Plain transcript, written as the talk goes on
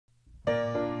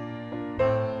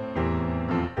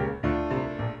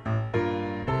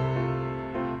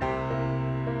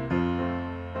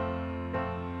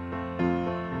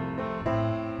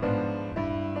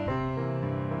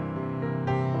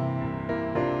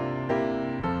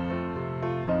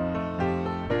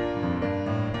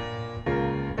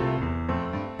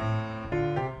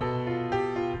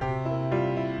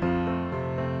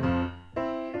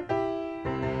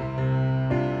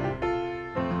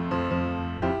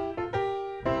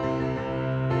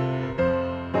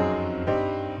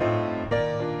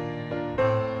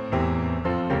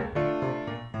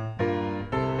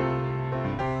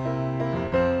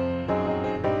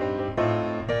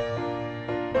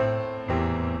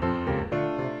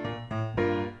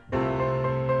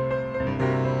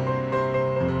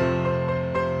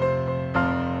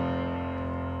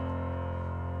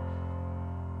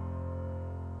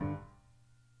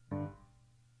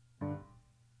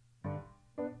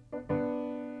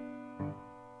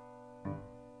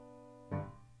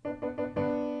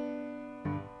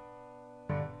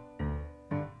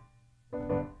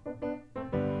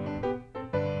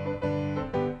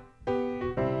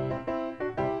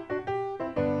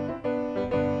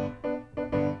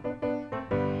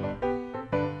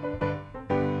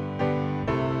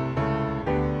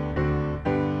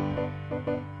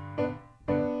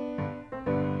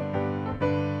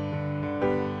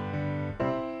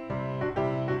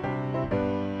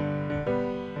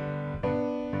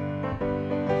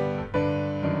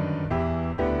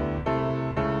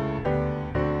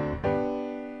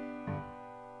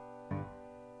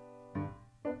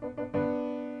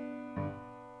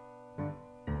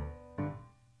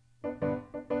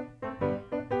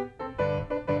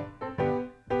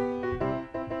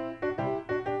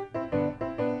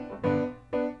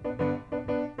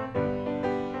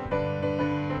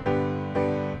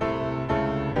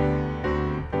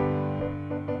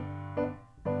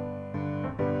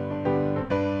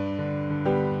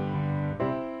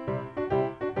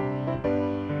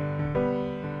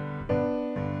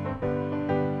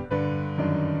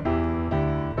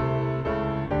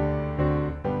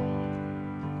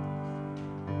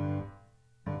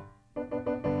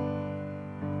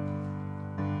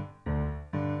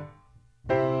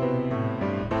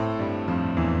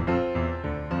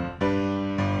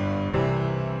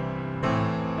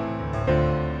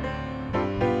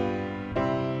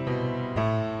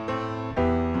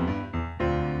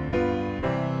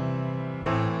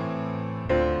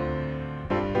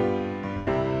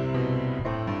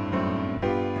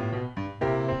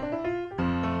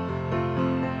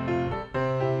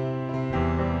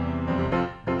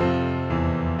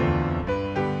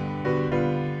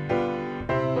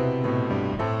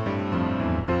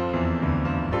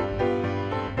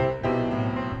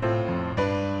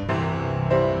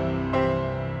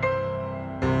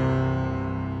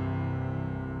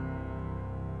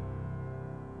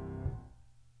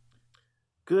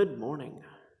Good morning.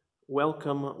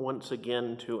 Welcome once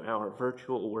again to our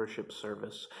virtual worship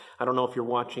service. I don't know if you're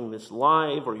watching this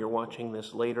live or you're watching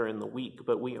this later in the week,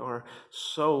 but we are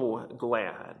so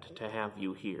glad to have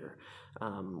you here.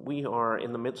 We are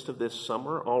in the midst of this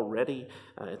summer already.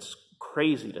 It's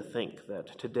crazy to think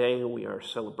that today we are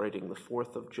celebrating the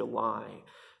 4th of July.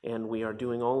 And we are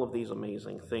doing all of these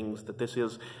amazing things, that this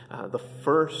is the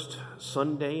first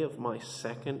Sunday of my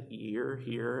second year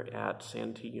here at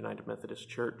Santee United Methodist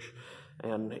Church.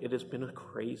 And it has been a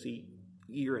crazy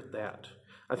year at that.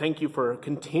 I thank you for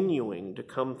continuing to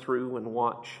come through and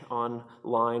watch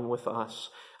online with us.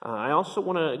 I also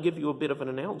want to give you a bit of an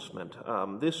announcement.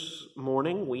 This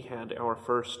morning we had our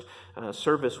first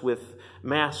service with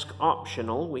mask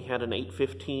optional. We had an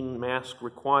 8:15 mask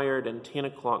required and 10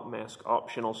 o'clock mask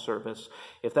optional service.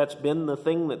 If that's been the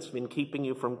thing that's been keeping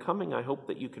you from coming, I hope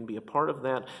that you can be a part of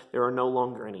that. There are no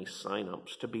longer any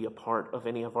sign-ups to be a part of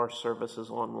any of our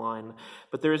services online.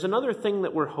 But there is another thing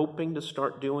that we're hoping to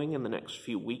start doing in the next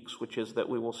few weeks, which is that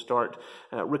we will start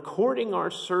recording our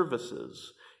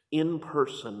services in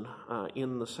person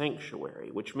in the sanctuary,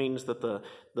 which means that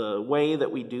the way that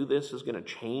we do this is going to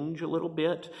change a little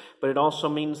bit, but it also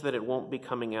means that it won't be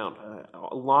coming out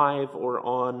live or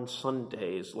on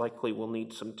Sundays. Likely we'll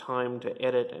need some time to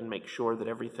edit and make sure that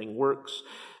everything works.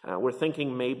 We're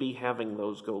thinking maybe having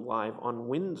those go live on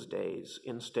Wednesdays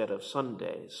instead of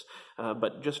Sundays.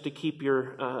 But just to keep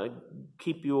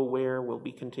you aware, we'll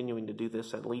be continuing to do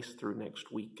this at least through next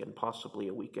week and possibly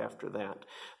a week after that.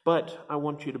 But I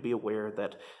want you to be aware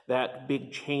that that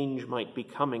big change might be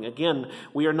coming. Again,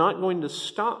 we are not going to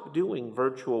stop doing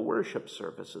virtual worship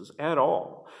services at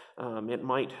all. It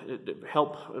might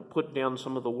help put down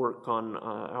some of the work on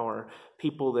our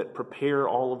people that prepare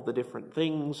all of the different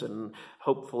things and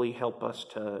hopefully help us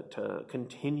to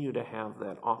continue to have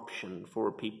that option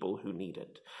for people who need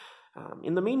it.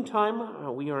 In the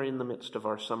meantime, we are in the midst of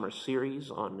our summer series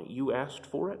on You Asked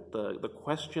For It, the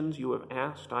questions you have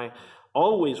asked. I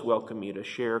always welcome you to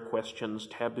share questions,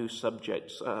 taboo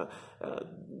subjects,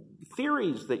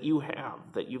 theories that you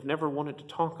have that you've never wanted to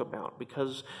talk about,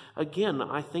 because, again,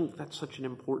 I think that's such an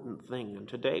important thing. And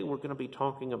today we're going to be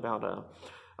talking about a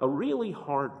really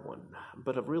hard one,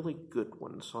 but a really good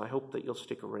one. So I hope that you'll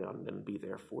stick around and be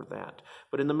there for that.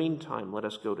 But in the meantime, let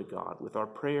us go to God with our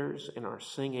prayers and our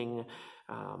singing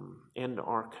and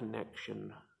our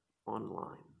connection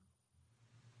online.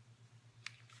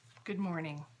 Good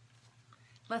morning.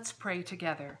 Let's pray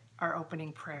together our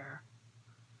opening prayer.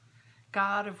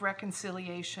 God of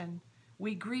reconciliation,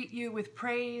 we greet you with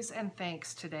praise and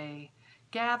thanks today.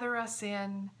 Gather us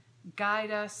in,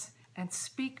 guide us, and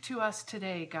speak to us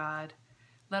today, God.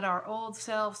 Let our old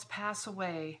selves pass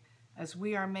away as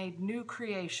we are made new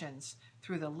creations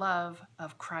through the love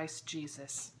of Christ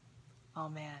Jesus.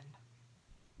 Amen.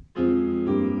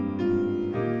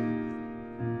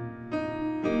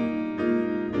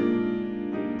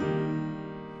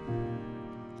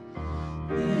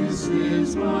 This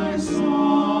is my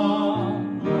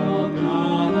song, O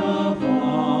God of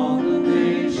all the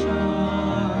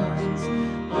nations,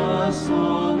 a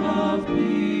song of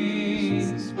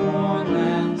peace for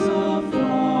lands of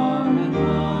far and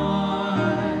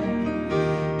wide.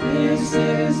 This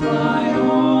is my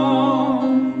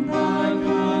home, the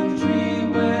country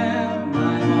where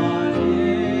my heart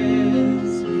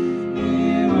is.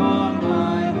 Here are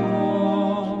my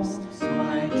hopes,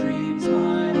 my dreams,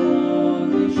 my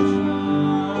only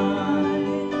shine.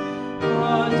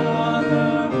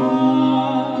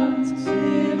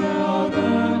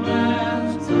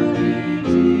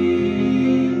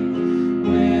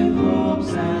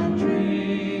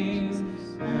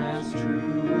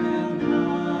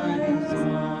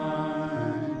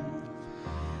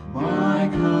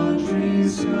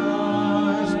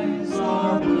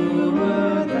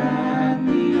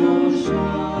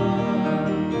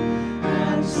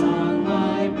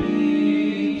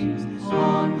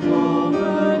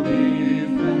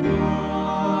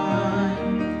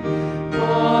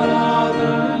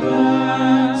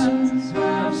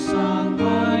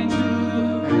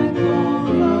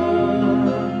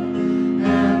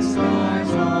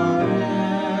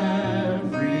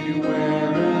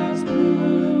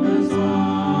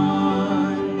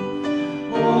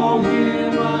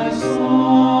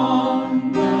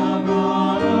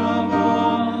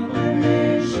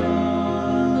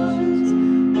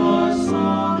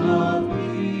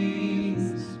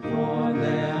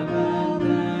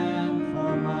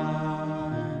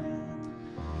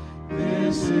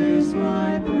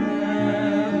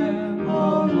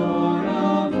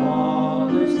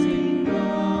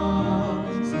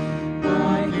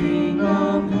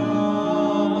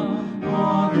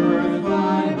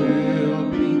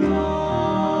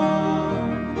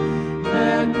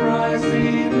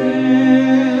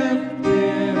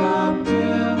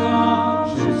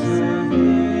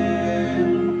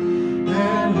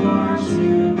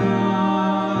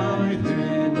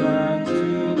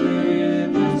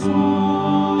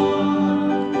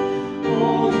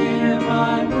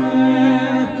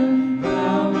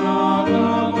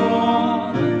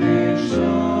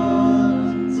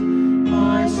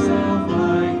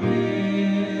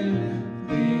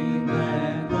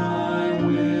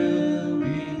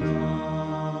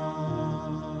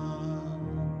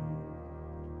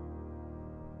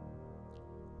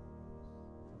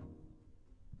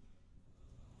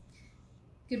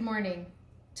 Good morning.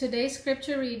 Today's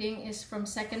scripture reading is from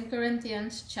 2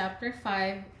 Corinthians chapter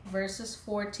 5, verses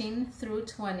 14 through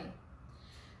 20.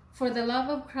 For the love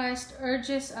of Christ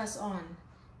urges us on,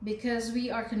 because we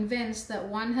are convinced that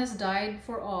one has died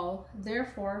for all,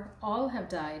 therefore all have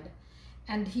died.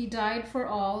 And he died for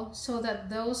all, so that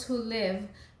those who live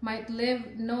might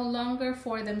live no longer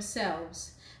for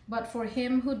themselves, but for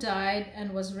him who died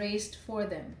and was raised for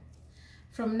them.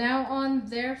 From now on,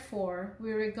 therefore,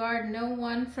 we regard no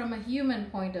one from a human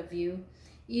point of view,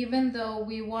 even though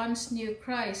we once knew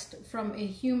Christ from a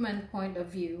human point of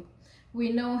view.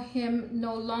 We know him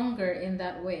no longer in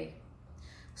that way.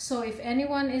 So if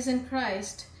anyone is in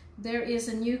Christ, there is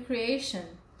a new creation.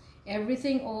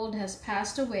 Everything old has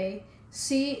passed away.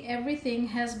 See, everything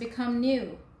has become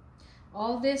new.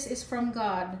 All this is from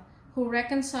God, who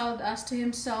reconciled us to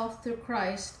himself through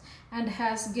Christ, and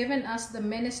has given us the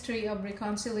ministry of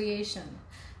reconciliation.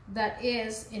 That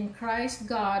is, in Christ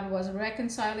God was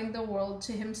reconciling the world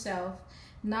to himself,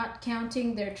 not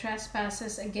counting their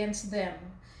trespasses against them,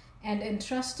 and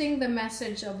entrusting the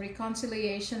message of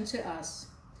reconciliation to us.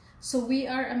 So we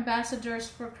are ambassadors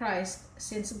for Christ,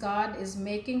 since God is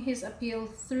making his appeal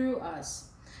through us.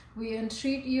 We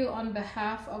entreat you on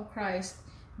behalf of Christ,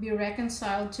 be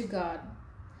reconciled to God.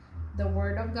 The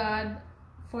word of God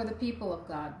for the people of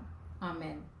God.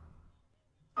 Amen.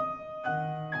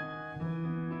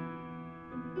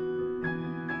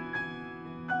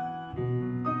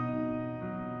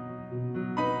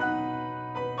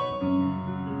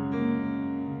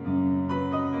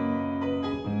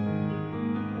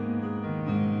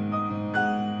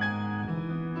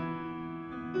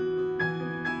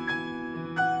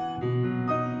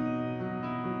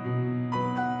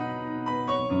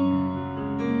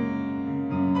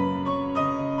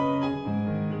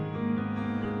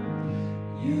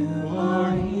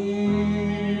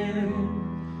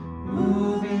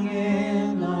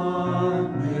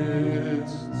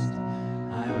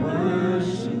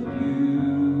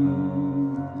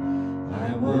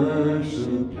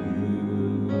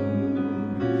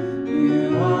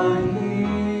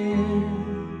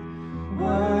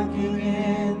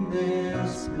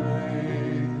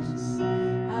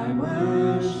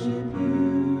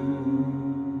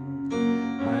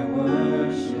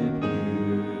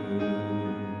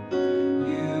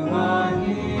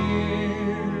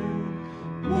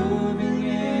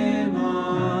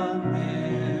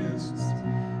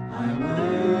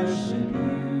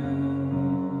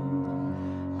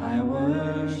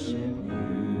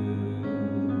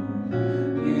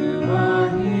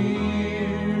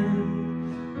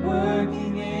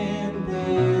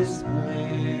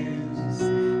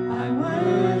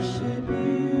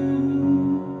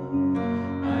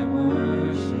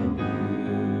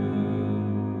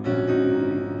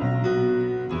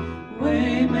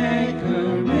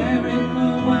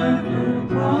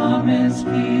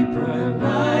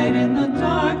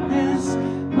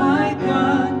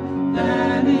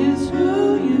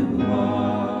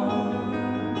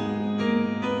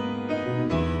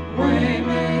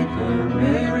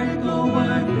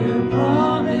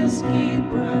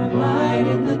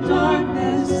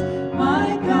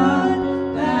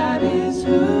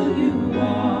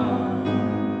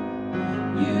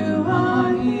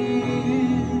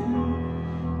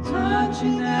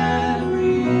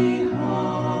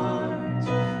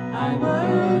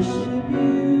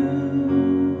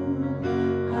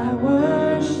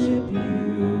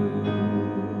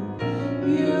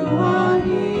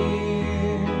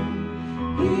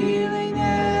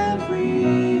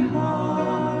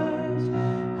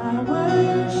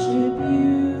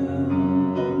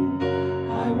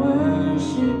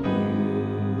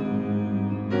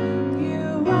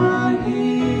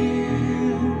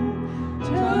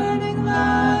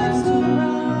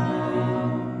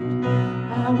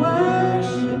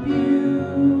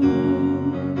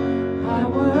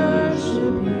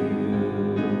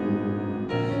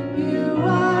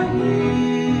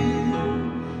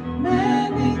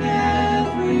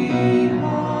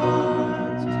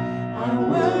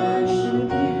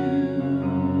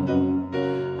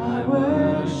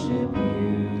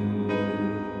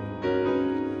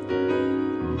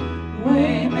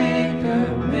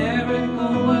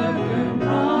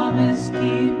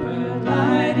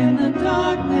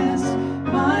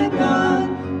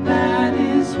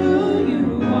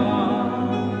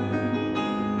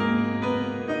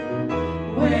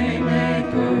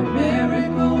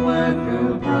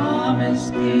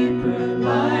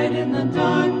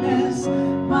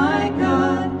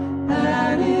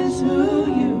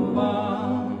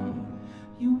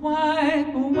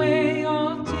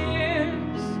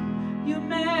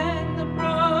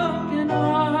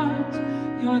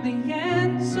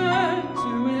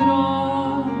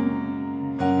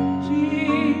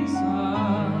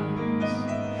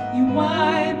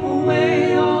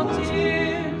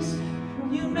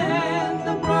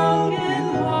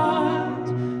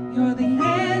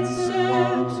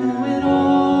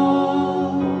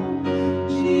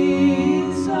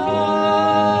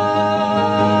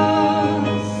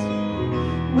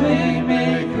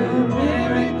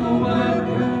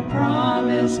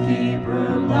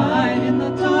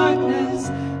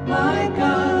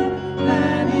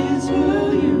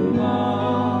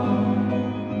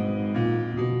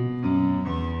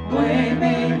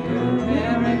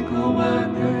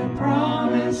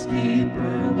 promise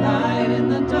keeper, light in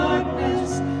the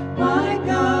darkness, my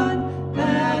God,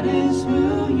 that is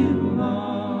who you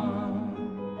are.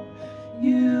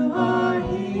 You are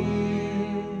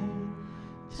here,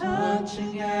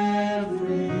 touching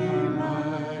every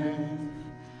life.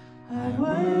 I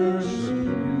worship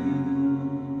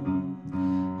you,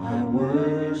 I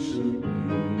worship you.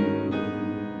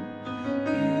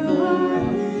 You are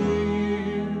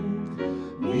here,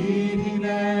 meeting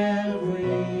every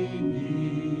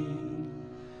need.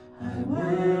 I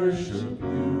worship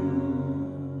you,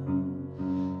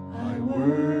 I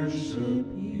worship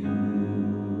you.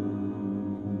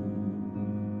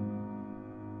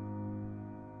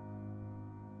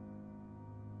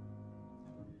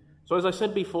 So as I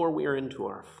said before, we are into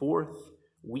our 4th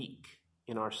week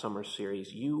in our summer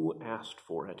series. You asked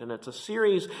for it. And it's a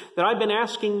series that I've been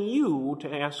asking you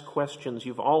to ask questions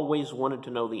you've always wanted to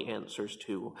know the answers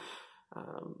to.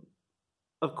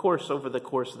 Of course, over the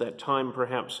course of that time,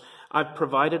 perhaps I've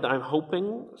provided, I'm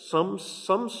hoping, some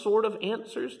sort of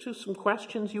answers to some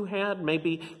questions you had,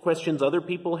 maybe questions other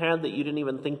people had that you didn't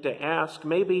even think to ask.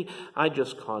 Maybe I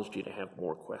just caused you to have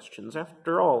more questions.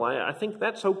 After all, I think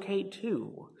that's okay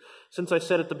too. Since I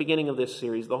said at the beginning of this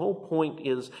series, the whole point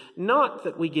is not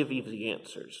that we give easy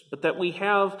answers, but that we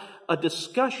have a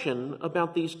discussion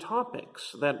about these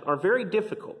topics that are very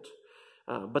difficult.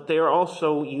 But they are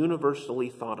also universally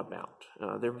thought about.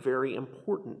 They're very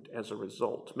important as a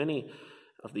result. Many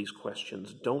of these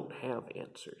questions don't have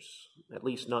answers, at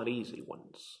least not easy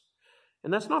ones.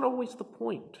 And that's not always the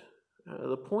point.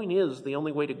 The point is the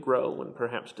only way to grow and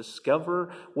perhaps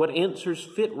discover what answers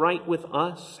fit right with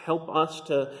us, help us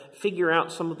to figure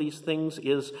out some of these things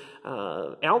is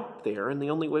out there, and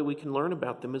the only way we can learn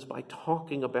about them is by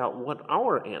talking about what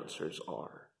our answers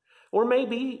are. Or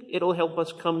maybe it'll help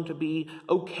us come to be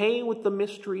okay with the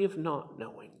mystery of not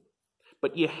knowing.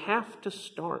 But you have to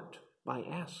start by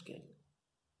asking.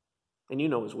 And you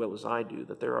know as well as I do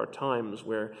that there are times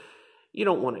where you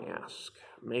don't want to ask.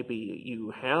 Maybe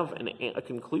you have a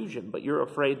conclusion, but you're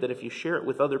afraid that if you share it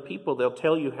with other people, they'll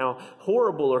tell you how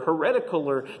horrible or heretical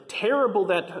or terrible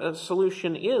that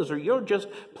solution is, or you're just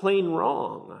plain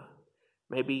wrong.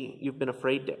 Maybe you've been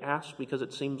afraid to ask because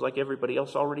it seems like everybody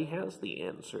else already has the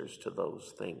answers to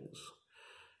those things.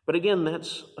 But again,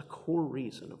 that's a core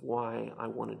reason of why I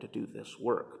wanted to do this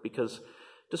work, because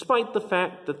despite the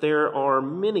fact that there are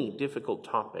many difficult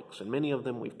topics, and many of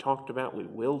them we've talked about, we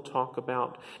will talk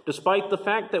about, despite the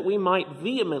fact that we might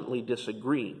vehemently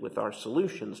disagree with our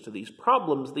solutions to these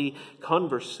problems, the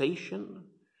conversation,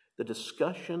 the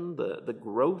discussion, the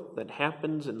growth that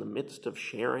happens in the midst of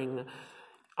sharing,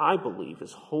 I believe,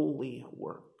 is holy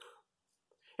work.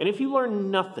 And if you learn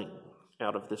nothing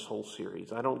out of this whole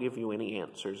series, I don't give you any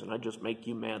answers, and I just make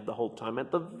you mad the whole time.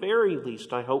 At the very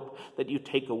least, I hope that you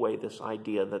take away this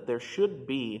idea that there should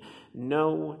be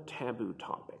no taboo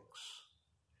topics.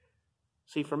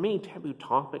 See, for me, taboo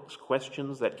topics,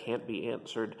 questions that can't be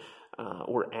answered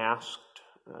or asked,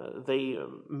 they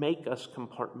make us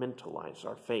compartmentalize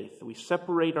our faith. We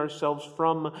separate ourselves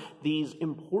from these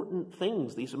important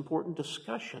things, these important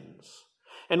discussions.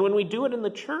 And when we do it in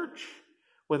the church,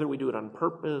 whether we do it on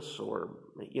purpose or,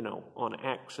 on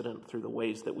accident through the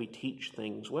ways that we teach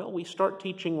things, well, we start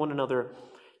teaching one another,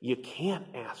 you can't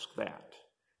ask that.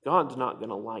 God's not going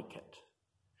to like it.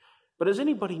 But as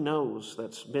anybody knows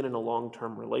that's been in a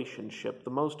long-term relationship,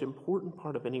 the most important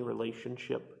part of any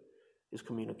relationship is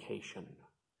communication.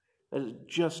 That is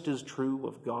just as true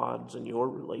of God's and your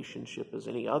relationship as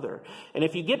any other. And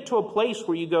if you get to a place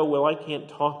where you go, well, I can't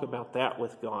talk about that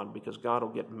with God because God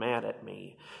will get mad at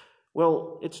me,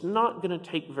 well, it's not going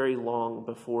to take very long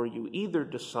before you either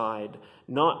decide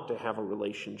not to have a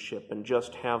relationship and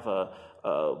just have a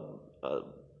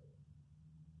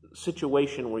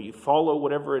situation where you follow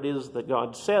whatever it is that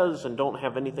God says and don't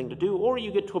have anything to do, or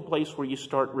you get to a place where you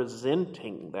start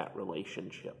resenting that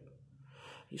relationship.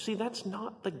 You see, that's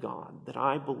not the God that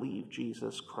I believe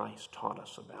Jesus Christ taught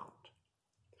us about.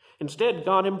 Instead,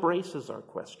 God embraces our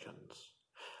questions.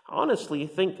 Honestly, I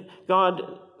think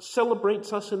God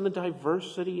celebrates us in the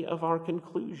diversity of our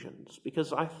conclusions,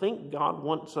 because I think God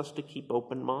wants us to keep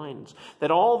open minds,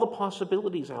 that all the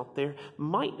possibilities out there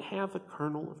might have a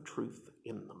kernel of truth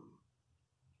in them.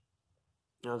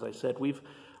 As I said, we've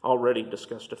already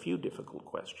discussed a few difficult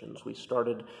questions. We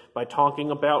started by talking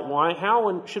about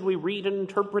how should we read and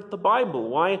interpret the Bible?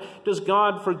 Why does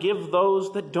God forgive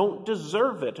those that don't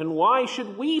deserve it? And why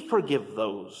should we forgive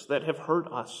those that have hurt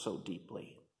us so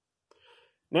deeply?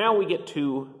 Now we get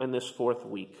to, in this 4th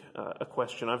week, a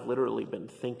question I've literally been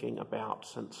thinking about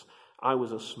since I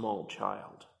was a small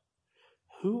child.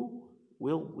 Who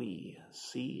will we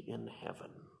see in heaven?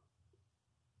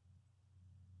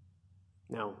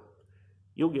 Now,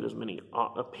 you'll get as many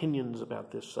opinions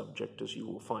about this subject as you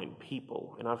will find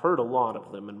people, and I've heard a lot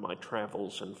of them in my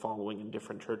travels and following in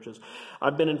different churches.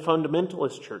 I've been in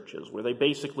fundamentalist churches where they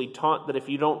basically taught that if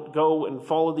you don't go and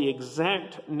follow the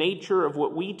exact nature of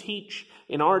what we teach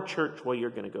in our church, well, you're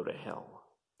going to go to hell.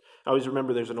 I always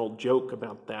remember there's an old joke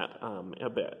about that,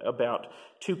 about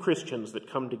two Christians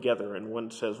that come together, and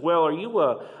one says, well, are you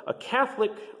a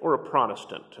Catholic or a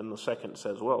Protestant? And the second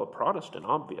says, well, a Protestant,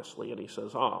 obviously. And he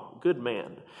says, oh, good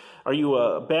man. Are you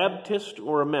a Baptist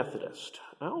or a Methodist?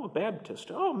 Oh, a Baptist.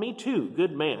 Oh, me too,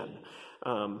 good man.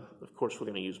 Of course, we're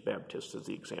going to use Baptists as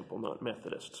the example, not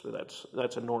Methodists, so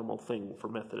that's a normal thing for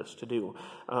Methodists to do.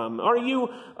 Are you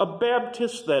a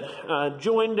Baptist that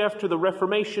joined after the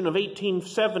Reformation of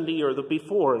 1870 or the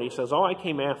before? And he says, oh, I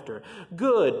came after.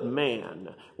 Good man.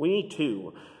 We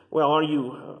too. Well, are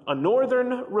you a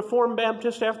Northern Reformed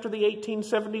Baptist after the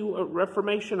 1870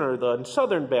 Reformation or the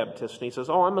Southern Baptist? And he says,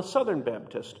 oh, I'm a Southern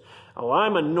Baptist. Oh,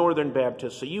 I'm a Northern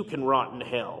Baptist, so you can rot in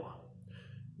hell.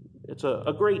 It's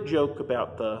a great joke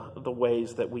about the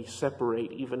ways that we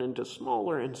separate even into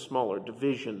smaller and smaller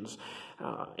divisions.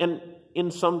 And in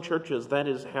some churches, that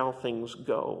is how things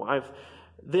go. I've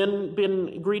then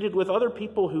been greeted with other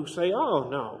people who say, oh,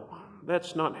 no,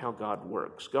 that's not how God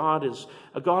works. God is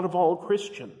a God of all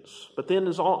Christians. But then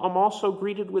I'm also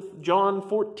greeted with John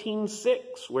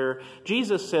 14:6, where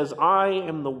Jesus says, I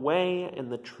am the way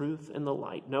and the truth and the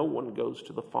light. No one goes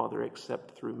to the Father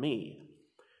except through me.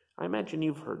 I imagine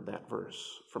you've heard that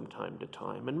verse from time to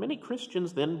time. And many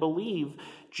Christians then believe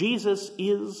Jesus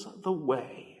is the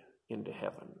way into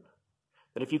heaven.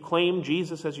 That if you claim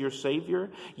Jesus as your Savior,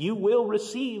 you will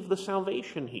receive the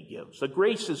salvation He gives. The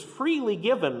grace is freely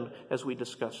given, as we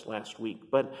discussed last week,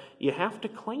 but you have to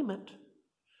claim it.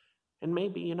 And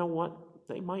maybe, you know what,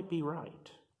 they might be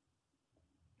right.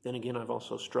 Then again, I've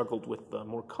also struggled with the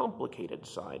more complicated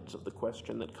sides of the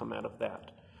question that come out of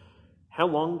that. How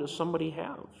long does somebody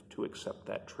have to accept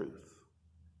that truth?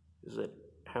 Is it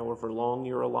however long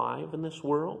you're alive in this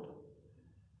world?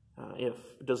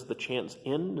 Does the chance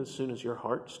end as soon as your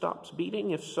heart stops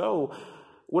beating? If so,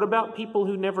 what about people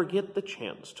who never get the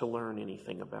chance to learn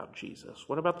anything about Jesus?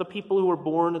 What about the people who are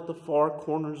born at the far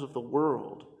corners of the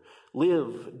world,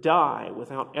 live, die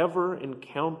without ever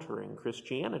encountering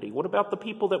Christianity? What about the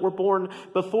people that were born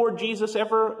before Jesus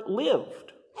ever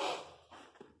lived?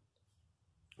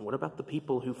 What about the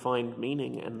people who find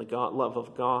meaning and the love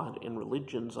of God in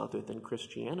religions other than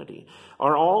Christianity?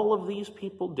 Are all of these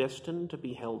people destined to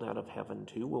be held out of heaven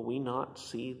too? Will we not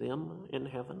see them in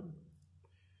heaven?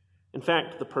 In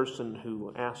fact, the person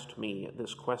who asked me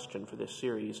this question for this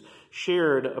series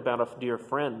shared about a dear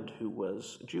friend who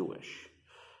was Jewish.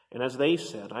 And as they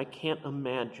said, I can't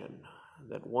imagine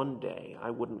that one day I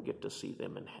wouldn't get to see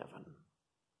them in heaven.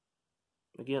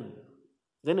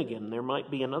 Then again, there might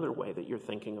be another way that you're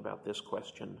thinking about this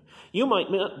question. You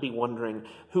might not be wondering,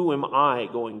 who am I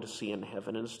going to see in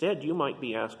heaven? Instead, you might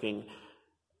be asking,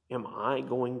 am I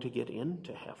going to get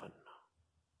into heaven?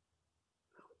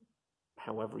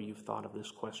 However you've thought of this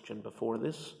question before,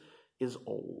 this is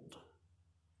old.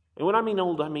 And when I mean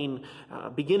old, I mean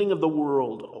beginning of the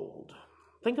world old.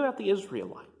 Think about the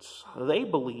Israelites. They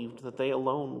believed that they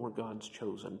alone were God's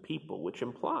chosen people, which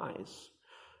implies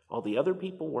all the other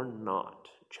people were not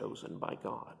chosen by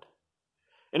God.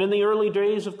 And in the early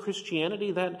days of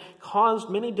Christianity, that caused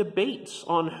many debates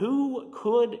on who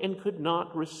could and could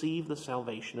not receive the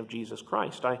salvation of Jesus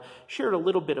Christ. I shared a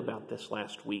little bit about this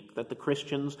last week, that the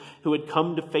Christians who had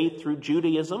come to faith through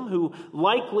Judaism, who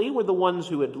likely were the ones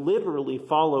who had literally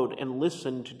followed and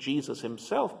listened to Jesus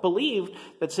himself, believed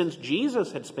that since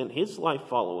Jesus had spent his life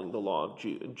following the law of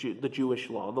the Jewish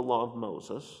law, the law of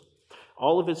Moses,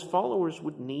 all of his followers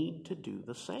would need to do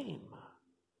the same.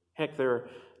 Heck, there are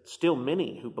still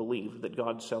many who believe that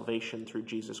God's salvation through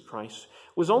Jesus Christ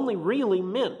was only really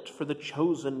meant for the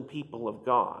chosen people of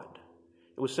God.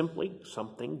 It was simply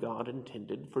something God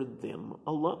intended for them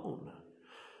alone.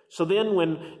 So then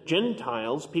when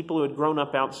Gentiles, people who had grown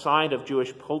up outside of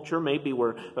Jewish culture, maybe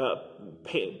were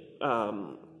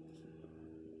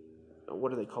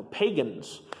what are they called?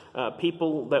 Pagans.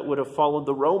 People that would have followed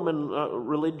the Roman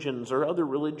religions or other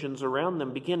religions around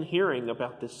them, begin hearing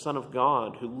about this Son of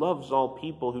God who loves all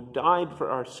people, who died for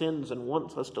our sins and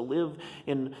wants us to live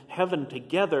in heaven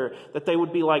together, that they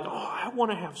would be like, oh, I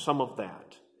want to have some of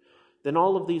that. Then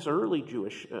all of these early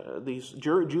Jewish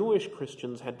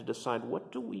Christians had to decide,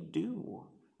 what do we do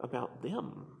about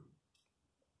them?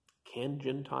 Can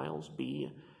Gentiles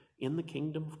be in the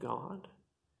kingdom of God?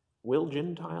 Will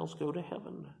Gentiles go to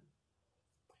heaven?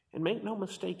 And make no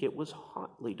mistake, it was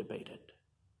hotly debated.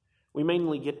 We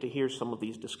mainly get to hear some of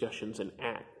these discussions in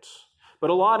Acts. but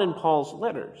a lot in Paul's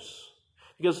letters.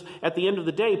 Because at the end of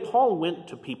the day, Paul went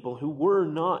to people who were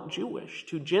not Jewish,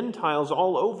 to Gentiles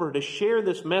all over, to share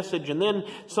this message, and then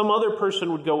some other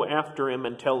person would go after him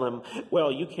and tell him,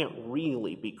 well, you can't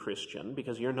really be Christian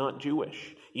because you're not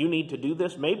Jewish. You need to do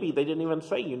this. Maybe they didn't even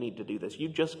say you need to do this. You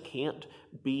just can't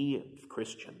be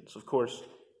Christians. Of course,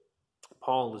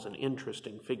 Paul is an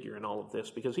interesting figure in all of this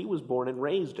because he was born and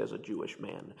raised as a Jewish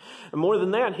man. And more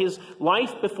than that, his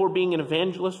life before being an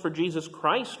evangelist for Jesus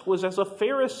Christ was as a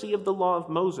Pharisee of the law of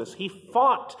Moses. He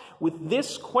fought with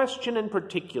this question in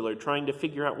particular, trying to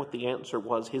figure out what the answer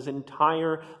was his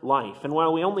entire life. And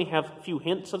while we only have a few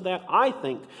hints of that, I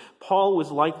think Paul was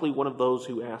likely one of those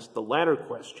who asked the latter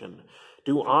question,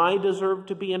 do I deserve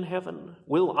to be in heaven?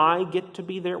 Will I get to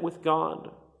be there with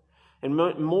God? And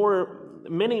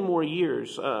many more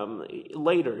years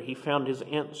later, he found his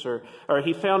answer, or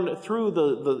he found through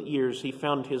the years, he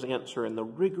found his answer in the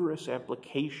rigorous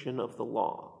application of the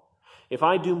law. If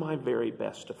I do my very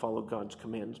best to follow God's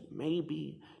commands,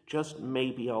 maybe, just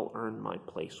maybe, I'll earn my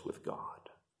place with God.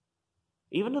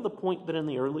 Even to the point that in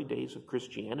the early days of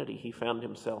Christianity, he found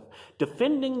himself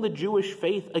defending the Jewish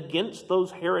faith against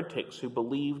those heretics who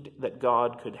believed that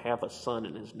God could have a son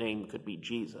and his name could be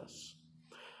Jesus.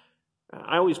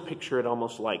 I always picture it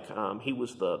almost like he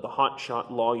was the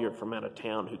hotshot lawyer from out of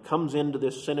town who comes into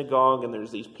this synagogue and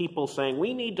there's these people saying,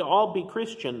 we need to all be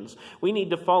Christians. We need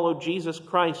to follow Jesus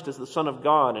Christ as the Son of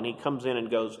God. And he comes in and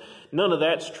goes, none of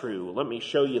that's true. Let me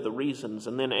show you the reasons.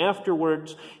 And then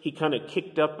afterwards, he kind of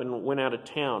kicked up and went out of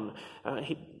town.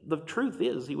 The truth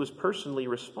is, he was personally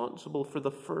responsible for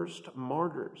the first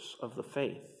martyrs of the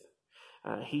faith.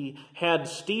 He had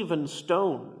Stephen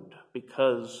stoned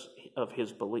because of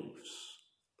his beliefs.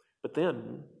 But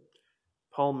then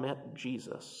Paul met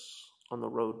Jesus on the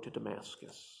road to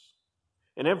Damascus.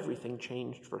 And everything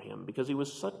changed for him because he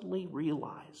was suddenly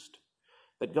realized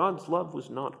that God's love was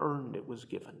not earned, it was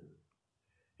given.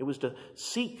 It was to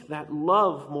seek that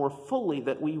love more fully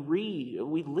that we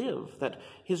live, that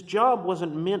his job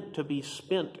wasn't meant to be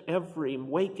spent every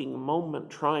waking moment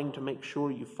trying to make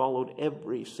sure you followed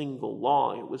every single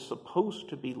law. It was supposed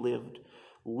to be lived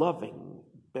loving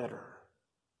better.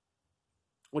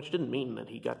 Which didn't mean that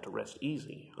he got to rest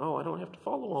easy. Oh, I don't have to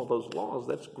follow all those laws.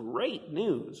 That's great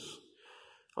news.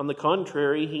 On the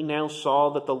contrary, he now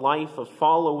saw that the life of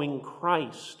following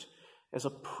Christ as a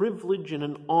privilege and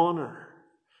an honor,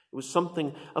 it was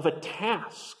something of a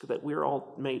task that we're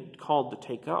all called to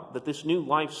take up. That this new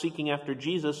life seeking after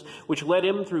Jesus, which led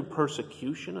him through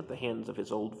persecution at the hands of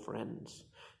his old friends,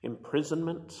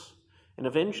 imprisonments, and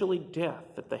eventually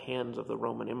death at the hands of the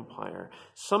Roman Empire.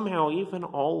 Somehow even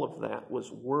all of that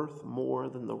was worth more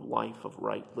than the life of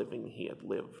right living he had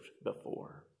lived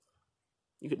before.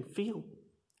 You can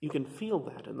feel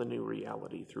that in the new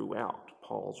reality throughout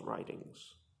Paul's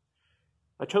writings.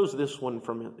 I chose this one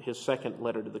from his second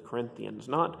letter to the Corinthians,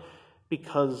 not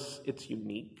because it's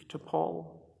unique to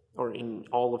Paul or in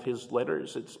all of his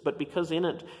letters, but because in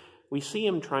it we see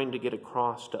him trying to get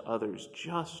across to others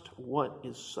just what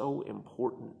is so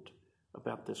important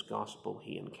about this gospel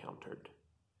he encountered.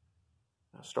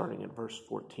 Now, starting at verse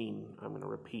 14, I'm going to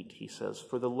repeat. He says,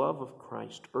 for the love of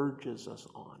Christ urges us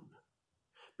on,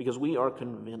 because we are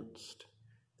convinced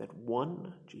that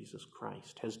one, Jesus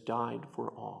Christ, has died for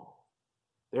all.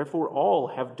 Therefore all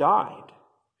have died.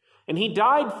 And he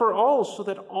died for all so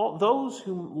that all those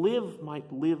who live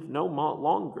might live no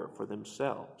longer for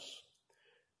themselves,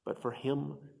 but for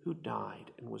him who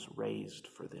died and was raised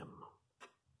for them.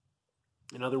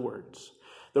 In other words,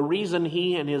 the reason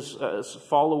he and his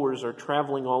followers are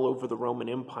traveling all over the Roman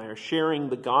Empire, sharing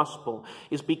the gospel,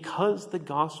 is because the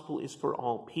gospel is for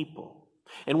all people.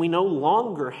 And we no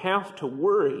longer have to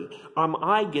worry, am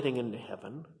I getting into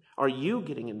heaven? Are you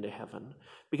getting into heaven?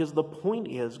 Because the point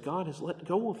is, God has let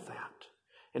go of that.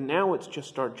 And now it's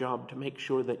just our job to make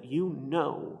sure that you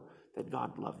know that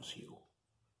God loves you,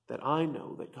 that I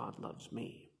know that God loves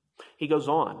me. He goes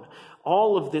on,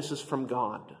 all of this is from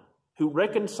God, who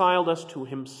reconciled us to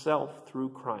himself through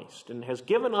Christ and has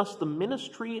given us the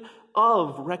ministry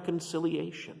of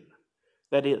reconciliation.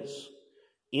 That is,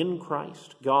 in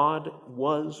Christ, God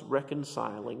was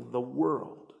reconciling the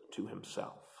world to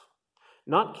himself,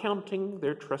 not counting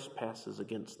their trespasses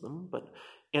against them,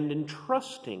 and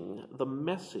entrusting the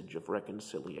message of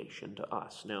reconciliation to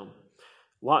us. Now,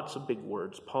 lots of big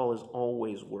words. Paul is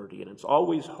always wordy, and it's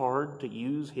always hard to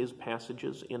use his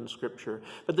passages in Scripture.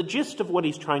 But the gist of what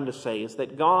he's trying to say is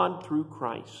that God, through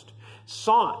Christ,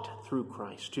 sought through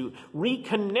Christ to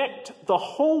reconnect the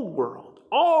whole world,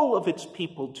 all of its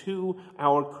people, to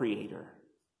our Creator.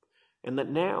 And that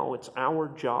now it's our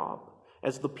job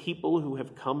as the people who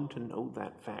have come to know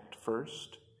that fact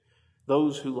first,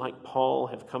 those who, like Paul,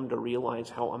 have come to realize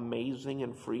how amazing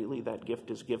and freely that gift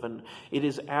is given, it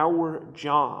is our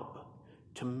job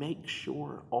to make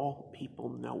sure all people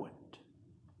know it.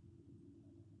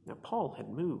 Now, Paul had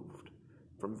moved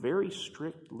from very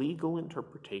strict legal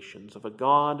interpretations of a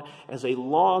God as a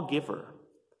lawgiver,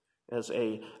 as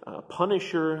a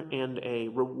punisher and a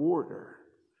rewarder,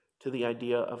 to the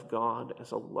idea of God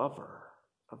as a lover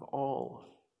of all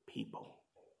people.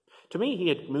 To me, he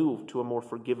had moved to a more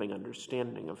forgiving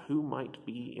understanding of who might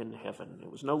be in heaven.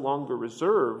 It was no longer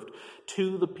reserved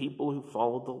to the people who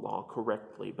followed the law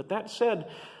correctly. But that said,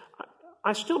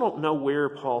 I still don't know where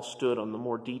Paul stood on the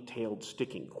more detailed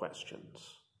sticking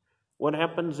questions. What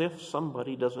happens if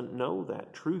somebody doesn't know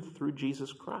that truth through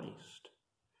Jesus Christ?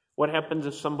 What happens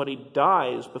if somebody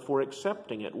dies before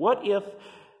accepting it? What if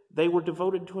they were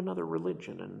devoted to another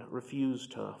religion and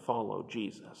refused to follow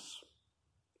Jesus?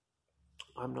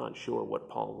 I'm not sure what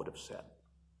Paul would have said.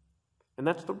 And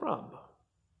that's the rub.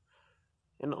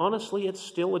 And honestly, it's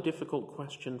still a difficult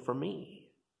question for me.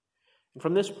 And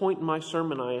from this point in my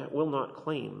sermon, I will not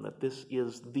claim that this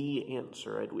is the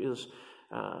answer. It is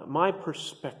my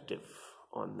perspective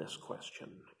on this question.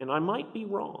 And I might be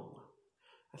wrong.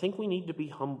 I think we need to be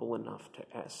humble enough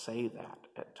to say that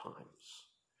at times.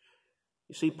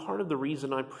 You see, part of the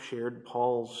reason I shared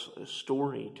Paul's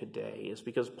story today is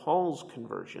because Paul's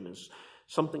conversion is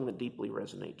something that deeply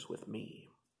resonates with me.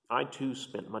 I too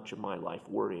spent much of my life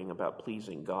worrying about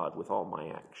pleasing God with all my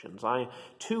actions. I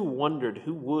too wondered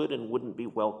who would and wouldn't be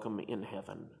welcome in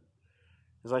heaven.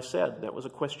 As I said, that was a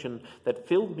question that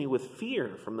filled me with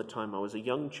fear from the time I was a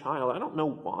young child. I don't know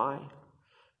why,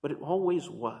 but it always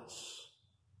was.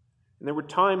 And there were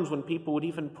times when people would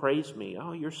even praise me.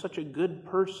 "Oh, you're such a good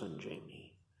person, Jamie."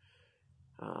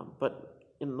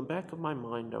 But in the back of my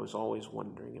mind, I was always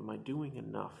wondering, am I doing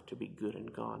enough to be good in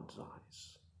God's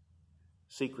eyes?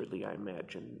 Secretly, I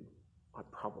imagined I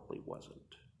probably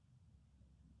wasn't.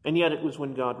 And yet it was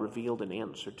when God revealed an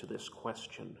answer to this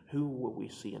question, who will we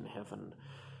see in heaven,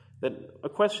 that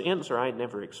answer I had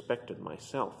never expected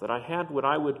myself, that I had what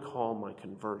I would call my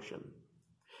conversion.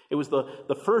 It was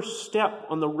the first step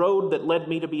on the road that led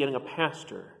me to being a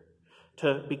pastor,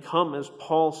 to become, as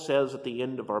Paul says at the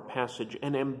end of our passage,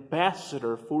 an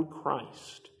ambassador for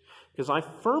Christ. Because I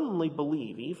firmly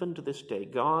believe, even to this day,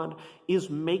 God is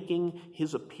making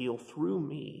his appeal through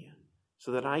me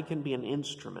so that I can be an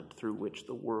instrument through which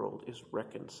the world is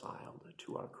reconciled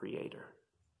to our Creator.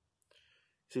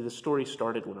 See, the story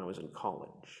started when I was in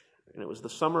college. And it was the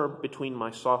summer between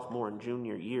my sophomore and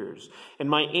junior years. And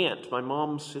my aunt, my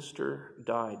mom's sister,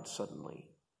 died suddenly.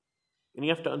 And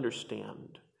you have to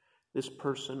understand, this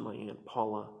person, my Aunt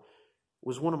Paula,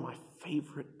 was one of my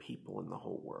favorite people in the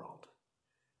whole world.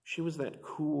 She was that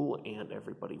cool aunt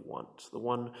everybody wants, the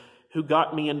one who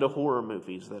got me into horror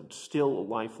movies, that's still a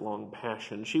lifelong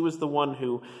passion. She was the one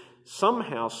who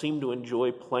somehow seemed to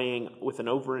enjoy playing with an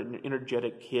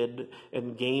over-energetic kid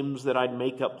and games that I'd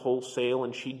make up wholesale,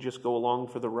 and she'd just go along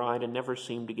for the ride and never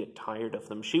seemed to get tired of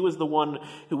them. She was the one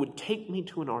who would take me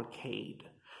to an arcade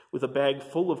with a bag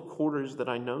full of quarters that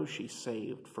I know she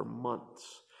saved for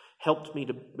months, helped me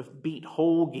to beat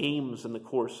whole games in the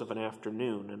course of an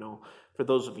afternoon. And for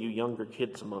those of you younger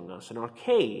kids among us, an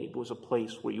arcade was a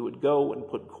place where you would go and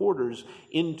put quarters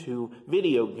into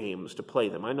video games to play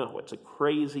them. I know, it's a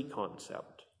crazy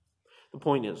concept. The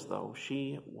point is, though,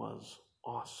 she was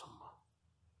awesome.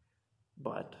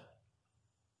 But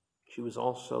she was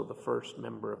also the first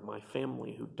member of my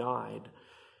family who died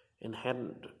and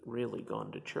hadn't really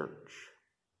gone to church.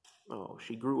 Oh,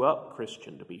 she grew up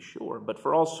Christian, to be sure, but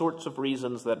for all sorts of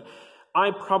reasons that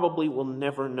I probably will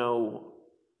never know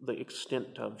the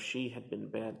extent of, she had been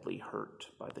badly hurt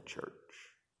by the church.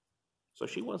 So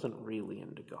she wasn't really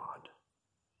into God.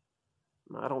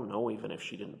 I don't know even if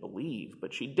she didn't believe,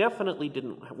 but she definitely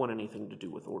didn't want anything to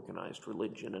do with organized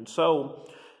religion. And so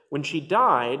when she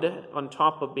died, on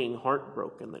top of being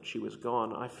heartbroken that she was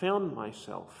gone, I found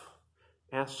myself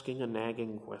asking a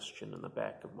nagging question in the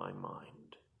back of my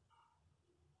mind.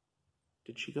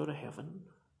 Did she go to heaven?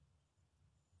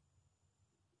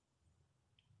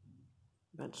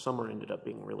 That summer ended up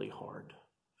being really hard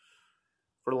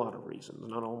for a lot of reasons.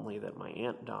 Not only that my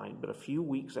aunt died, but a few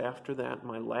weeks after that,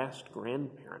 my last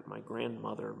grandparent, my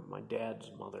grandmother, my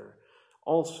dad's mother,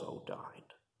 also died.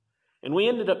 And we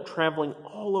ended up traveling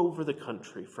all over the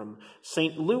country, from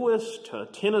St. Louis to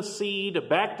Tennessee, to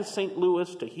back to St.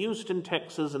 Louis, to Houston,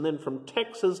 Texas, and then from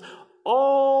Texas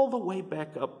all the way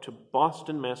back up to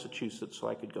Boston, Massachusetts, so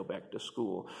I could go back to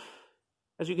school.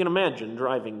 As you can imagine,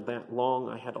 driving that long,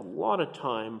 I had a lot of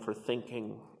time for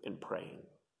thinking and praying.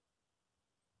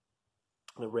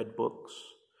 I read books.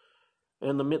 And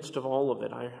in the midst of all of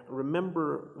it, I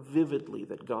remember vividly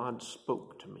that God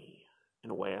spoke to me in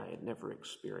a way I had never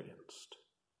experienced.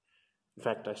 In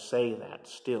fact, I say that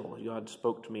still. God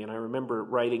spoke to me, and I remember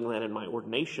writing that in my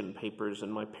ordination papers,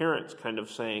 and my parents kind of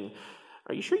saying,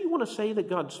 "Are you sure you want to say that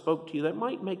God spoke to you? That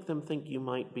might make them think you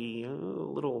might be a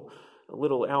little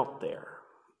out there."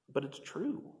 But it's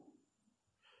true.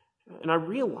 And I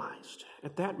realized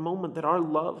at that moment that our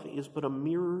love is but a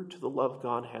mirror to the love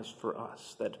God has for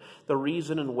us, that the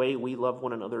reason and way we love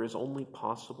one another is only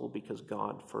possible because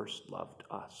God first loved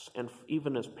us. And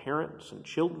even as parents and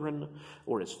children,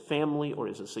 or as family, or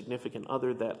as a significant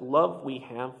other, that love we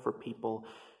have for people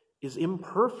is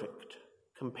imperfect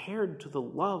compared to the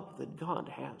love that God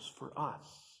has for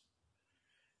us.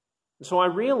 And so I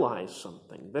realized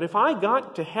something, that if I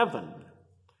got to heaven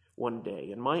one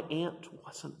day and my aunt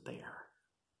wasn't there,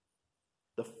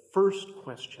 the first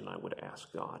question I would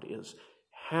ask God is,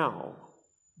 how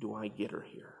do I get her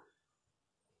here?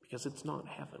 Because it's not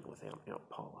heaven without Aunt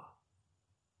Paula.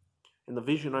 And the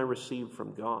vision I received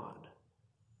from God,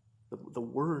 the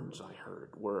words I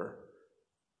heard were,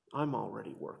 I'm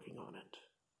already working on it.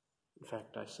 In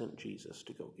fact, I sent Jesus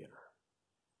to go get her.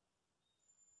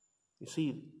 You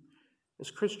see, as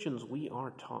Christians, we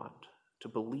are taught to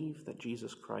believe that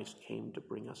Jesus Christ came to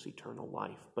bring us eternal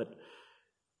life. But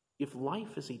if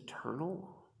life is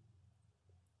eternal,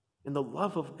 and the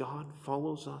love of God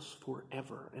follows us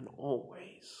forever and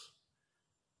always,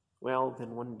 well,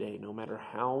 then one day, no matter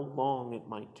how long it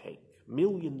might take,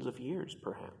 millions of years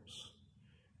perhaps,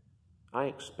 I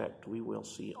expect we will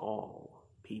see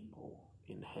all people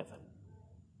in heaven.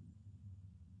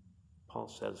 Paul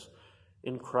says,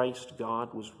 in Christ,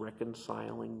 God was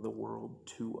reconciling the world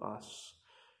to us.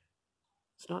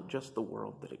 It's not just the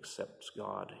world that accepts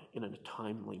God in a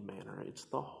timely manner. It's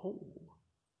the whole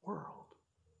world.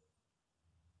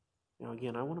 Now,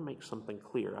 again, I want to make something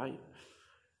clear. I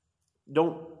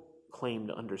don't claim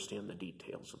to understand the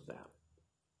details of that.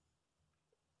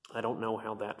 I don't know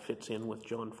how that fits in with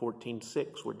John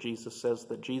 14:6, where Jesus says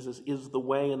that Jesus is the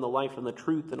way and the life and the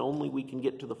truth, and only we can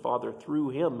get to the Father through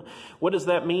him. What does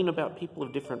that mean about people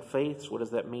of different faiths? What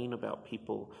does that mean about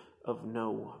people of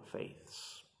no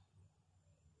faiths?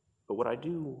 But what I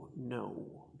do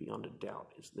know beyond a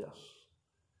doubt is this.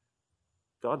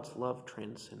 God's love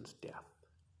transcends death.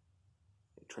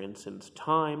 It transcends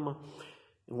time, and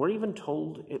we're even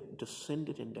told it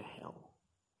descended into hell.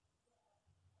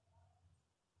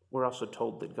 We're also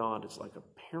told that God is like a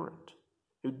parent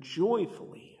who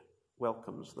joyfully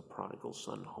welcomes the prodigal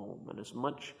son home. And as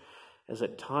much as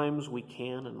at times we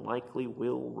can and likely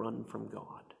will run from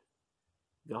God,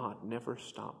 God never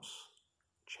stops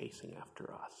chasing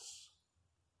after us.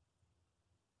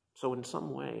 So in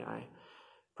some way, I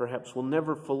perhaps will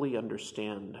never fully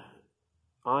understand.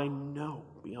 I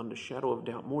know beyond a shadow of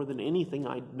doubt, more than anything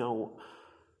I know,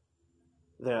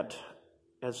 that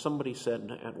as somebody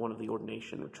said at one of the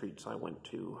ordination retreats I went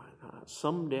to,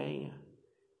 someday,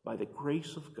 by the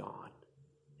grace of God,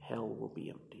 hell will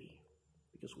be empty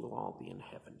because we'll all be in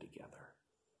heaven together.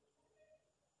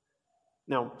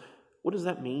 Now, what does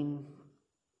that mean?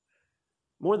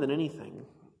 More than anything,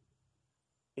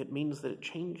 it means that it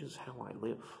changes how I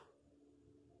live.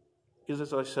 Because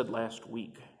as I said last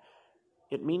week,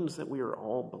 it means that we are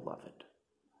all beloved.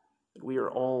 That we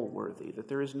are all worthy, that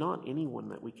there is not anyone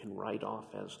that we can write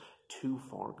off as too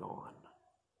far gone.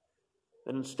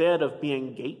 That instead of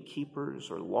being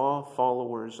gatekeepers or law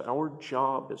followers, our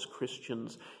job as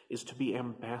Christians is to be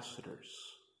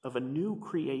ambassadors of a new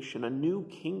creation, a new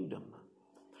kingdom.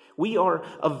 We are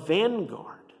a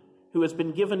vanguard who has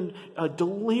been given a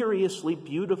deliriously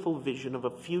beautiful vision of a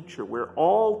future where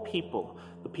all people,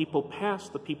 the people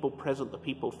past, the people present, the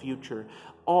people future,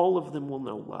 all of them will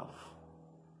know love.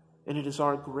 And it is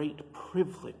our great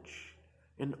privilege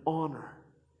and honor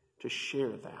to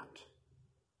share that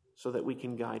so that we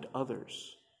can guide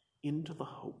others into the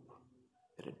hope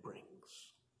that it brings.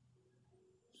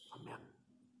 Amen.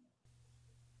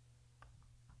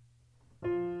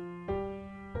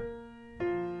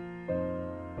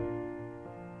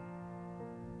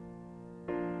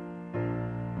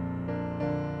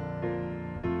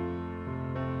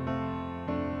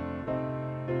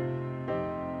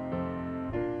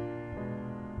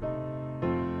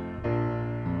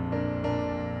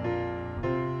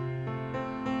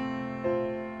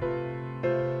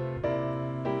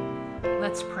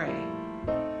 Let's pray.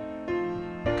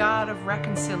 God of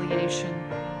reconciliation,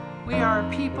 we are a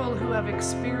people who have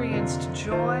experienced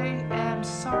joy and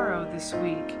sorrow this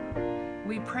week.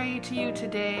 We pray to you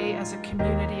today as a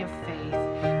community of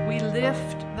faith. We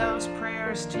lift those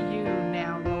prayers to you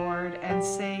now, Lord, and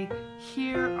say,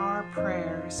 "Hear our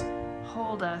prayers,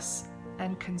 hold us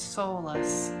and console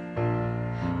us."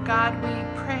 God, we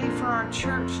pray for our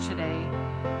church today.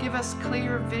 Give us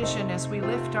clear vision as we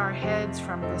lift our heads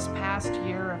from this past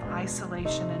year of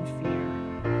isolation and fear.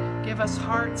 Give us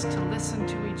hearts to listen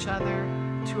to each other,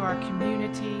 to our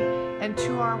community, and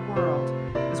to our world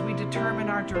as we determine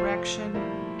our direction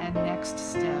and next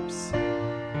steps.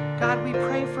 God, we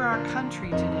pray for our country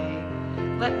today.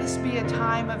 Let this be a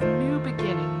time of new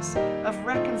beginnings, of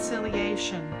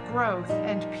reconciliation, growth,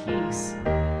 and peace.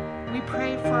 We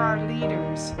pray for our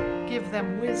leaders. Give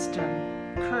them wisdom,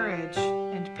 courage,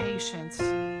 and patience.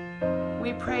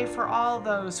 We pray for all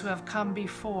those who have come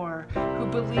before, who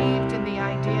believed in the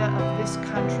idea of this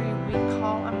country we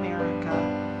call America,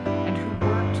 and who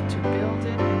worked to build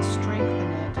it and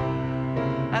strengthen it.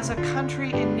 As a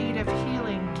country in need of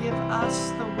healing, give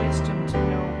us the wisdom to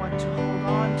know what to hold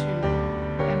on to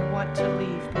and what to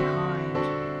leave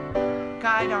behind.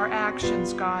 Guide our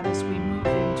actions, God, as we move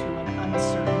into an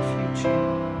uncertain future.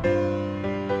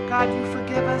 God, you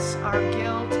forgive us our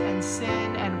guilt and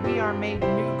sin, and we are made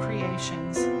new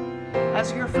creations.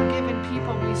 As your forgiven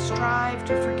people, we strive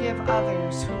to forgive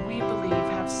others who we believe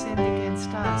have sinned against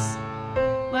us.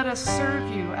 Let us serve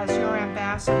you as your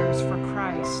ambassadors for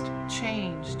Christ,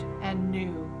 changed and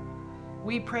new.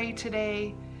 We pray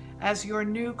today as your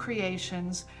new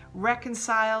creations,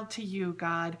 reconciled to you,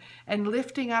 God, and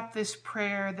lifting up this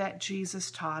prayer that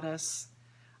Jesus taught us.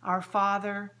 Our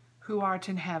Father, who art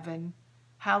in heaven,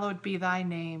 hallowed be thy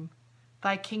name.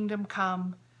 Thy kingdom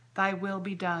come, thy will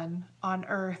be done, on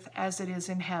earth as it is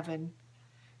in heaven.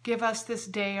 Give us this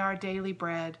day our daily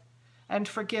bread, and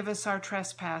forgive us our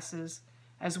trespasses,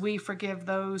 as we forgive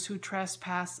those who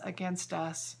trespass against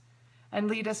us. And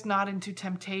lead us not into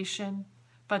temptation,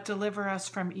 but deliver us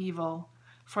from evil.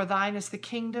 For thine is the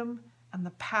kingdom, and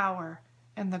the power,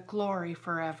 and the glory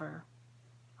forever.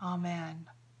 Amen.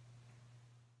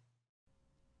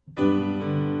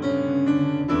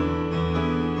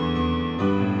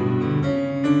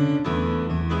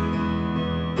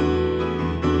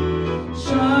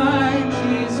 Shine,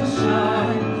 Jesus,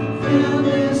 shine, fill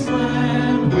this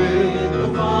land with the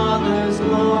Father's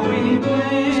glory.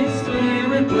 Blaze,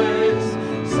 Spirit, blaze,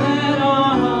 set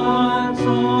our hearts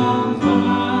on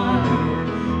fire.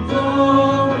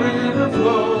 Flow, river,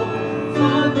 flow,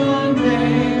 flood the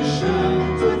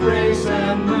nations with grace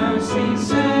and mercy.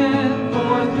 Send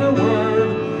forth your word,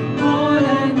 Lord,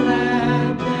 and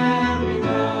let them be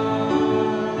light.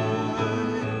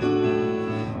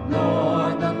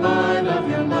 Lord, the light of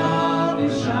your love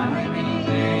is shining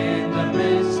in the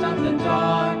midst of the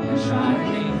darkness,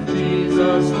 shining.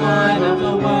 Jesus, light of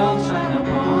the world, shine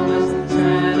upon us,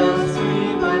 set us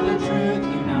free by the truth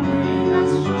you now bring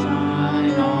us.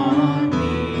 Shine on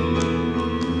me,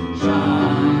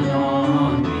 shine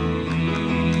on me.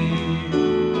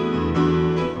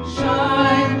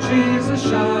 Shine, Jesus,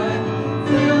 shine,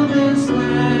 fill this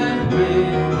land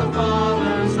with the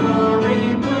Father's glory.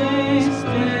 Blaze,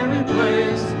 Spirit,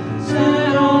 blaze,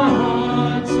 set our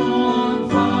hearts on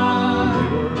fire.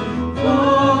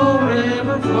 Flow,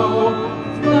 river, flow,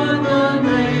 flood the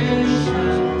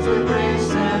nations with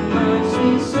grace and mercy.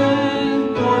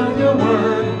 Send forth your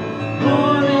word,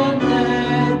 Lord, and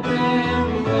let there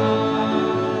be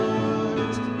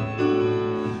light.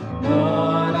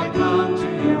 Lord, I come to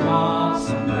your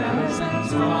awesome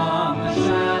presence, from the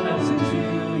shadows into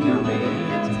your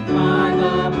radiance. By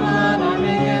the blood I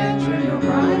may enter your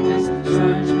brightness.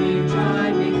 Search me, try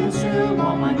me, consume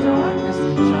all my darkness.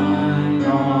 Shine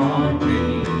on me,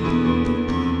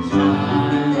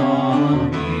 shine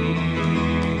on me.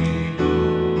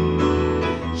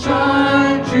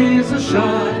 Shine, Jesus,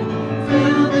 shine,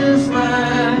 fill this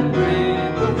land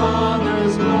with the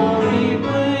Father's glory.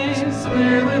 Blaze,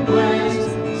 Spirit, blaze,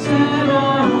 set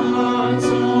our hearts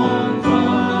on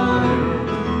fire.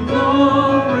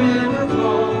 Flow, river,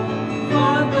 flow,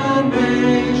 flood the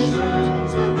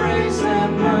nations with grace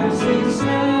and mercy.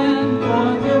 Send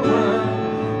forth your word,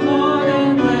 Lord,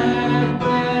 and let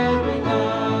there be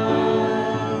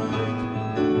light.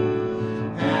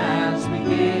 As we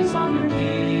gaze on your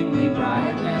kingly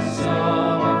brightness, so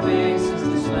our faces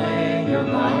display your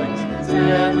light.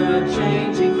 Ever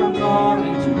changing from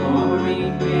glory to glory,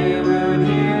 mirror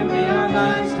near, may our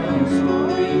lives tell your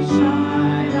story.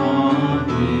 Shine on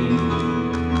me,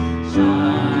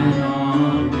 shine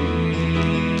on me.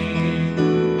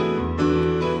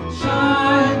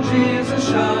 Shine, Jesus,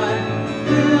 shine,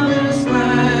 fill this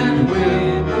land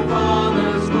with the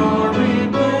Father's glory.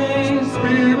 Blaze,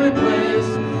 Spirit,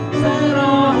 blaze, set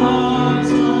our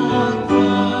hearts on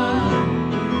fire.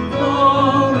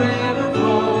 Flow, river,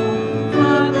 flow,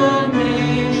 flood the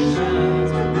nations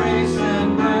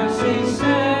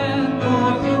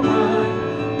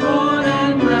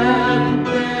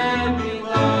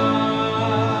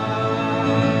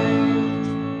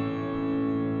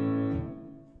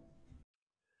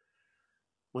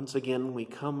Once again, we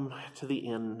come to the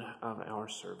end of our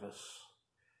service.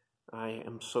 I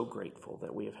am so grateful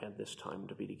that we have had this time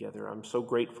to be together. I'm so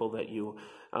grateful that you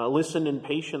listened in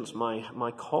patience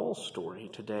my call story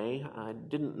today. I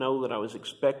didn't know that I was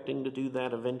expecting to do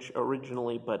that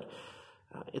originally, but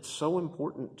it's so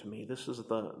important to me. This is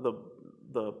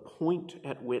the point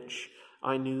at which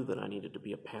I knew that I needed to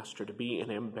be a pastor, to be an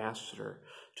ambassador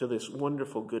to this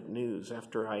wonderful good news.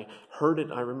 After I heard it,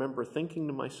 I remember thinking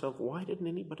to myself, why didn't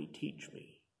anybody teach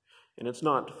me? And it's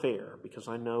not fair, because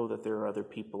I know that there are other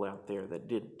people out there that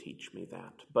did teach me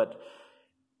that. But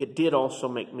it did also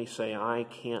make me say, I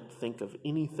can't think of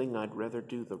anything I'd rather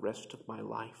do the rest of my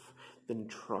life than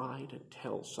try to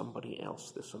tell somebody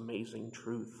else this amazing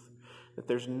truth, that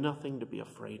there's nothing to be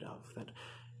afraid of, that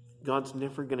God's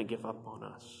never going to give up on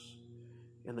us,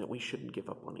 and that we shouldn't give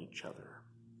up on each other.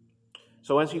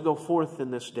 So as you go forth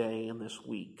in this day and this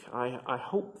week, I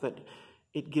hope that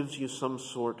it gives you some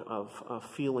sort of a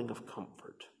feeling of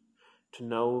comfort to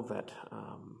know that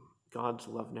God's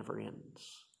love never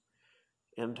ends.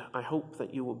 And I hope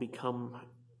that you will become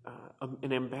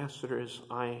an ambassador as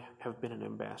I have been an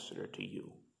ambassador to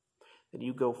you, that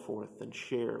you go forth and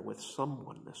share with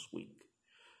someone this week.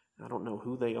 I don't know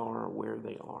who they are or where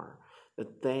they are,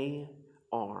 that they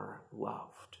are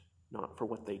loved, not for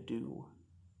what they do,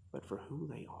 but for who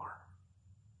they are.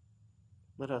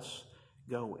 Let us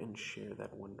go and share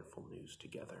that wonderful news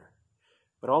together,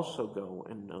 but also go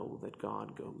and know that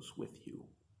God goes with you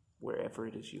wherever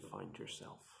it is you find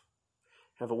yourself.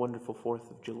 Have a wonderful 4th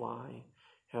of July.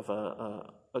 Have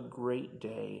a great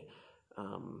day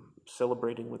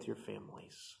celebrating with your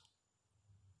families.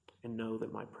 And know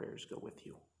that my prayers go with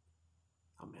you.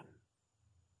 Amen.